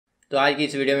तो आज की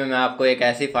इस वीडियो में मैं आपको एक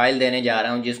ऐसी फ़ाइल देने जा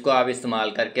रहा हूं जिसको आप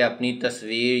इस्तेमाल करके अपनी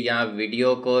तस्वीर या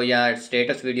वीडियो को या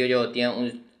स्टेटस वीडियो जो होती हैं उन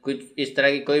कुछ इस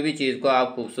तरह की कोई भी चीज़ को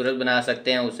आप खूबसूरत बना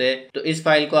सकते हैं उसे। तो इस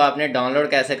फाइल को आपने डाउनलोड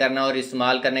कैसे करना और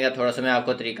इस्तेमाल करने का थोड़ा सा मैं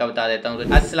आपको तरीका बता देता हूँ।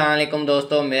 तो अस्सलाम वालेकुम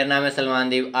दोस्तों, मेरा नाम है सलमान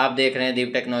दीप, आप देख रहे हैं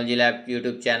दीप टेक्नोलॉजी लैब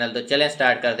यूट्यूब चैनल। तो चलें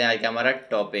स्टार्ट करते हैं आज का हमारा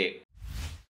टॉपिक।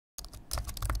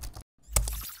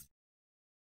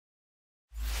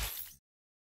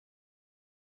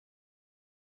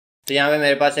 तो यहाँ पे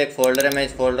मेरे पास एक फ़ोल्डर है, मैं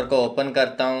इस फोल्डर को ओपन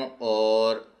करता हूँ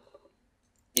और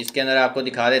इसके अंदर आपको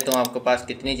दिखा देता हूँ आपके पास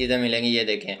कितनी चीज़ें मिलेंगी। ये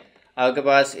देखें आपके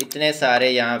पास इतने सारे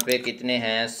यहाँ पे कितने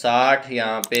हैं 60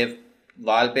 यहाँ पे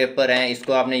वॉलपेपर हैं।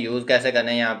 इसको आपने यूज़ कैसे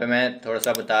करना है यहाँ पे मैं थोड़ा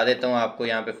सा बता देता हूँ आपको।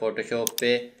 यहाँ पे फ़ोटोशॉप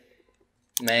पे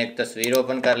मैं एक तस्वीर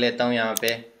ओपन कर लेता हूँ। यहाँ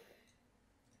पे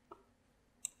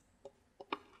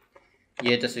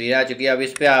ये तस्वीर आ चुकी है। अब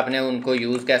इस पर आपने उनको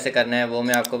यूज़ कैसे करना है वो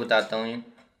मैं आपको बताता हूँ।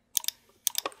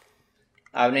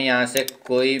 आपने यहाँ से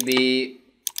कोई भी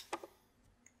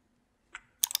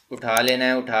उठा लेना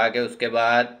है, उठा के उसके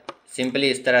बाद सिंपली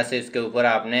इस तरह से इसके ऊपर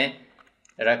आपने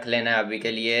रख लेना है अभी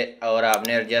के लिए, और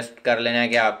आपने एडजस्ट कर लेना है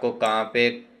कि आपको कहाँ पे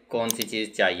कौन सी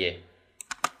चीज़ चाहिए।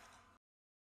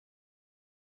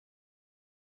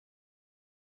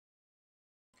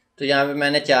 तो यहाँ पे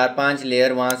मैंने 4-5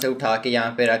 लेयर वहाँ से उठा के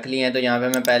यहाँ पे रख लिए हैं। तो यहाँ पे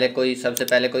मैं सबसे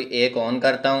पहले कोई एक ऑन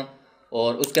करता हूँ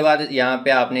और उसके बाद यहाँ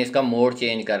पे आपने इसका मोड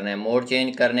चेंज करना है। मोड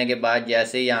चेंज करने के बाद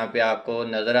जैसे ही यहाँ पे आपको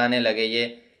नज़र आने लगे ये,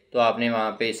 तो आपने वहाँ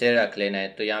पे इसे रख लेना है।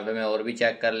 तो यहाँ पे मैं और भी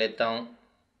चेक कर लेता हूँ।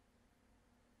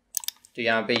 तो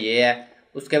यहाँ पे ये है।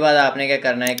 उसके बाद आपने क्या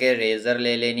करना है कि रेज़र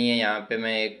ले लेनी है। यहाँ पे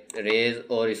मैं एक रेज़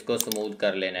और इसको स्मूथ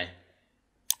कर लेना है,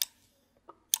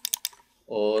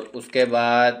 और उसके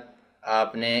बाद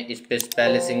आपने इस पे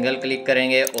पहले सिंगल क्लिक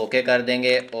करेंगे, ओके कर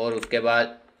देंगे, और उसके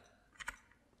बाद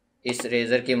इस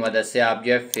रेज़र की मदद से आप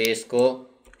जो है फेस को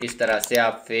इस तरह से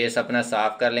आप फेस अपना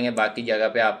साफ़ कर लेंगे। बाकी जगह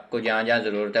पे आपको जहाँ जहाँ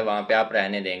ज़रूरत है वहाँ पे आप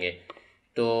रहने देंगे।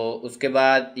 तो उसके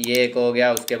बाद ये एक हो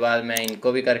गया। उसके बाद मैं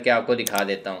इनको भी करके आपको दिखा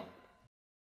देता हूँ।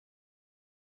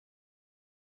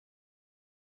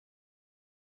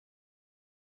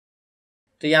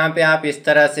 तो यहाँ पे आप इस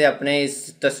तरह से अपने इस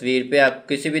तस्वीर पे आप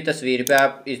किसी भी तस्वीर पे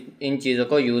आप इन चीज़ों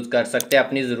को यूज़ कर सकते हैं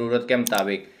अपनी ज़रूरत के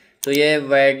मुताबिक। तो ये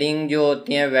वेडिंग जो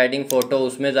होती हैं, वेडिंग फ़ोटो,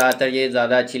 उसमें ज़्यादातर ये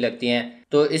ज़्यादा अच्छी लगती हैं।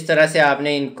 तो इस तरह से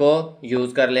आपने इनको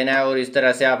यूज़ कर लेना है, और इस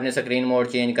तरह से आपने स्क्रीन मोड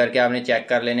चेंज करके आपने चेक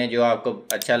कर लेने, जो आपको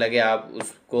अच्छा लगे आप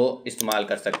उसको इस्तेमाल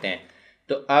कर सकते हैं।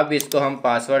 तो अब इसको हम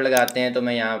पासवर्ड लगाते हैं। तो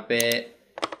मैं यहाँ पर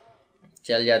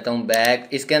चल जाता हूँ बैक।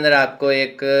 इसके अंदर आपको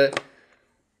एक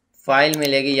फ़ाइल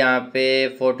मिलेगी यहाँ पे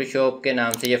फ़ोटोशॉप के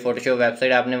नाम से। ये फ़ोटोशॉप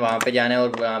वेबसाइट, आपने वहाँ पे जाना है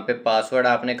और वहाँ पे पासवर्ड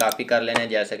आपने कॉपी कर लेना है।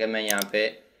 जैसे कि मैं यहाँ पे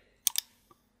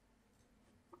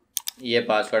ये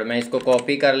पासवर्ड मैं इसको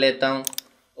कॉपी कर लेता हूँ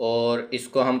और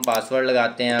इसको हम पासवर्ड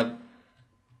लगाते हैं। अब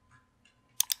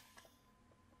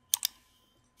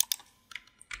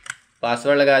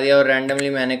पासवर्ड लगा दिया और रैंडमली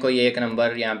मैंने कोई एक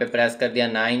नंबर यहाँ पे प्रेस कर दिया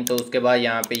 9। तो उसके बाद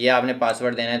यहाँ पे ये आपने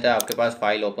पासवर्ड देना है तो आपके पास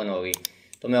फ़ाइल ओपन होगी।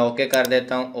 तो मैं ओके कर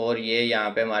देता हूँ और ये यहाँ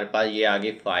पे हमारे पास ये आ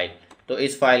गई फ़ाइल। तो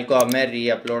इस फ़ाइल को अब मैं री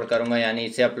अपलोड करूँगा, यानी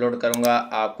इसे अपलोड करूँगा।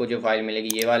 आपको जो फ़ाइल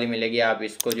मिलेगी ये वाली मिलेगी। आप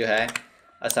इसको जो है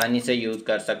आसानी से यूज़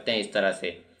कर सकते हैं इस तरह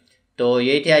से। तो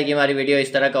यही थी आज की हमारी वीडियो।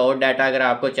 इस तरह का और डाटा अगर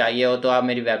आपको चाहिए हो तो आप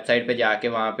मेरी वेबसाइट पे जाके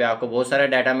वहाँ पे आपको बहुत सारा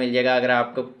डाटा मिल जाएगा। अगर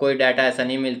आपको कोई डाटा ऐसा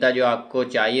नहीं मिलता जो आपको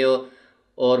चाहिए हो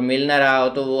और मिल ना रहा हो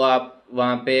तो वो आप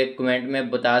वहाँ पे कमेंट में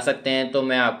बता सकते हैं, तो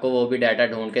मैं आपको वो भी डाटा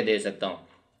ढूंढ के दे सकता हूँ।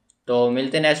 तो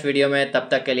मिलते हैं नेक्स्ट वीडियो में, तब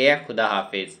तक के लिए खुदा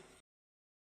हाफिज़।